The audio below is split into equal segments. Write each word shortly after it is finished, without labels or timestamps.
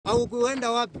au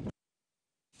kuenda wapi?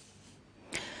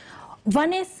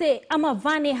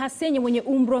 Vanny Hasenye mwenye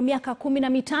umri wa miaka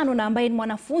 15 na ambaye ni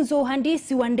mwanafunzi wa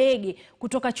uhandisi wa ndege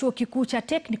kutoka chuo kikuu cha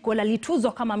Technical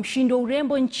alituzwa kama mshindi wa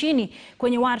urembo nchini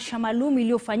kwenye warsha maalum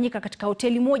iliyofanyika katika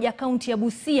hoteli moja kaunti ya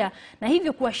Busia, na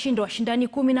hivyo kuwashinda washindani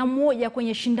 11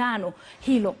 kwenye shindano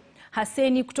hilo.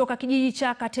 Hasenye kutoka kijiji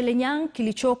cha Katelenyang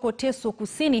kilichoko Teso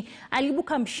Kusini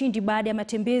alibuka mshindi baada ya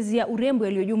matembezi ya urembo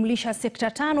yaliyojumlisha sekta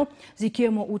 5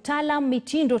 zikiwemo utaalamu,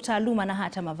 mitindo, taaluma na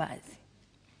hata mavazi.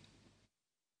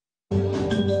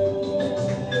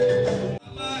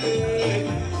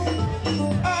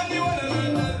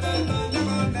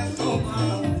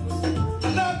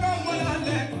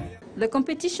 The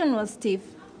competition was stiff.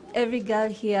 Every girl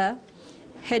here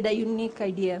had a unique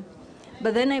idea.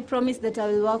 But then I promised that I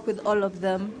will work with all of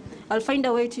them. I'll find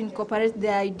a way to incorporate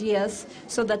their ideas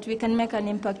so that we can make an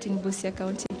impact in Busia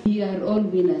County. We are all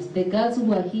winners. The girls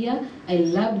who are here, I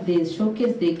loved the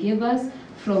showcase they gave us,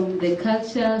 from the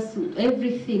cultures,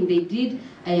 everything they did,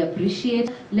 I appreciate.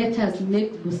 Let us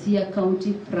make Busia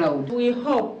County proud. We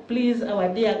hope, please,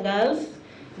 our dear girls,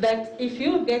 that if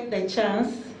you get the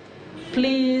chance,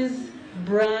 please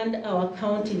brand our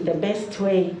county in the best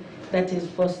way that is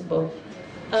possible.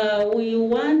 We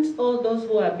want all those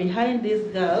who are behind these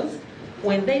girls,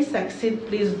 when they succeed,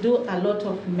 please do a lot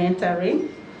of mentoring,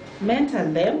 mentor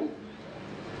them,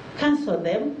 counsel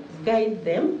them, guide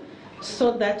them,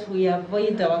 so that we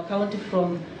avoid our county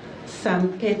from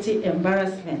some petty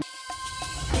embarrassment.